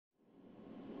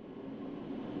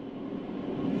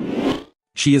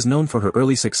She is known for her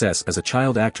early success as a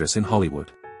child actress in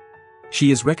Hollywood.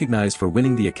 She is recognized for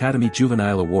winning the Academy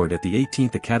Juvenile Award at the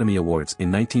 18th Academy Awards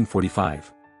in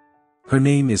 1945. Her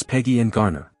name is Peggy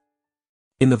Garner.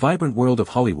 In the vibrant world of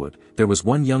Hollywood, there was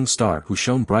one young star who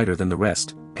shone brighter than the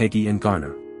rest, Peggy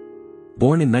Garner.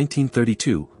 Born in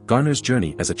 1932, Garner's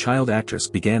journey as a child actress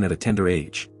began at a tender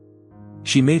age.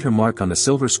 She made her mark on the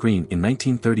silver screen in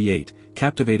 1938,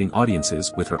 captivating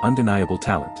audiences with her undeniable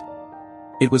talent.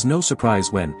 It was no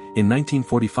surprise when, in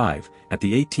 1945, at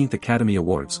the 18th Academy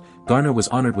Awards, Garner was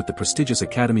honored with the prestigious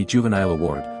Academy Juvenile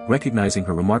Award, recognizing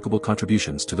her remarkable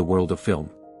contributions to the world of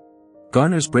film.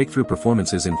 Garner's breakthrough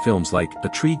performances in films like A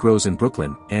Tree Grows in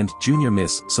Brooklyn and Junior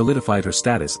Miss solidified her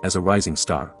status as a rising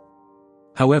star.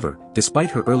 However, despite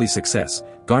her early success,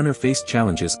 Garner faced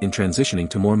challenges in transitioning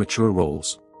to more mature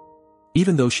roles.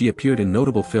 Even though she appeared in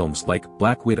notable films like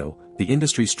Black Widow, the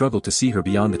industry struggled to see her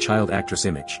beyond the child actress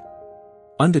image.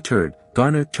 Undeterred,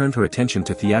 Garner turned her attention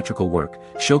to theatrical work,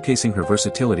 showcasing her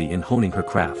versatility in honing her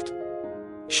craft.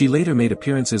 She later made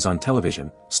appearances on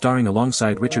television, starring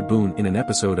alongside Richard Boone in an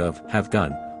episode of Have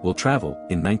Gun, Will Travel,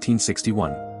 in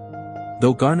 1961.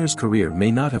 Though Garner's career may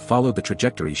not have followed the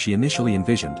trajectory she initially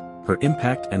envisioned, her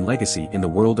impact and legacy in the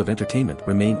world of entertainment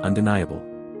remain undeniable.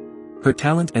 Her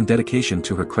talent and dedication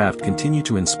to her craft continue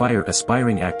to inspire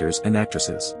aspiring actors and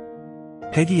actresses.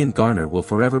 Peggy Garner will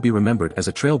forever be remembered as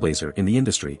a trailblazer in the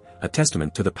industry, a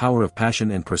testament to the power of passion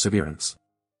and perseverance.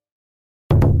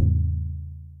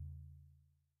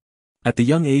 At the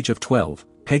young age of 12,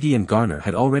 Peggy Garner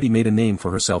had already made a name for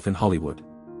herself in Hollywood.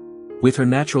 With her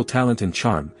natural talent and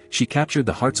charm, she captured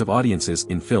the hearts of audiences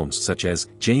in films such as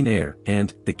Jane Eyre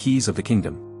and The Keys of the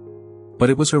Kingdom. But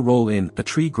it was her role in A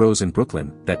Tree Grows in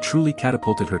Brooklyn that truly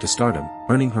catapulted her to stardom,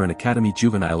 earning her an Academy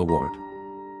Juvenile Award.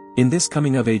 In this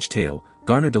coming-of-age tale,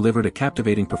 Garner delivered a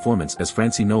captivating performance as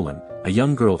Francie Nolan, a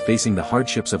young girl facing the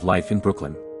hardships of life in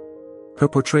Brooklyn. Her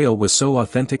portrayal was so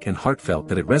authentic and heartfelt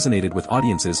that it resonated with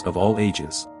audiences of all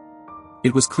ages.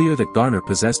 It was clear that Garner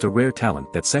possessed a rare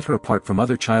talent that set her apart from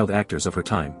other child actors of her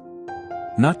time.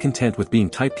 Not content with being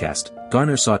typecast,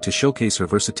 Garner sought to showcase her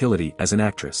versatility as an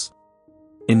actress.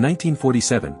 In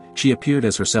 1947, she appeared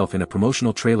as herself in a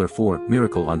promotional trailer for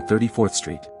Miracle on 34th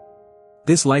Street.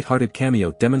 This light-hearted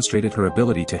cameo demonstrated her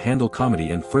ability to handle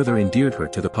comedy and further endeared her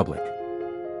to the public.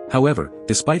 However,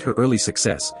 despite her early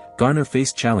success, Garner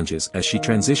faced challenges as she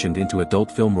transitioned into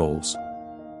adult film roles.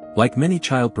 Like many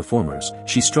child performers,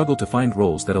 she struggled to find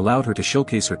roles that allowed her to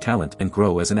showcase her talent and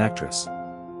grow as an actress.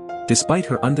 Despite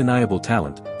her undeniable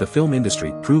talent, the film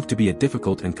industry proved to be a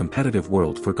difficult and competitive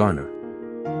world for Garner.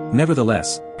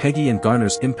 Nevertheless, Peggy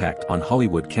Garner's impact on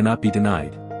Hollywood cannot be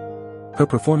denied. Her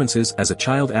performances as a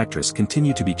child actress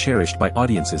continue to be cherished by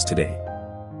audiences today.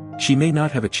 She may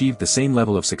not have achieved the same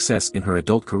level of success in her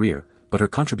adult career, but her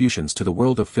contributions to the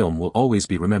world of film will always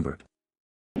be remembered.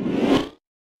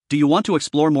 Do you want to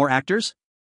explore more actors?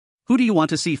 Who do you want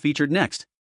to see featured next?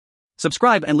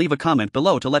 Subscribe and leave a comment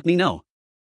below to let me know.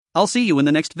 I'll see you in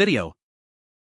the next video.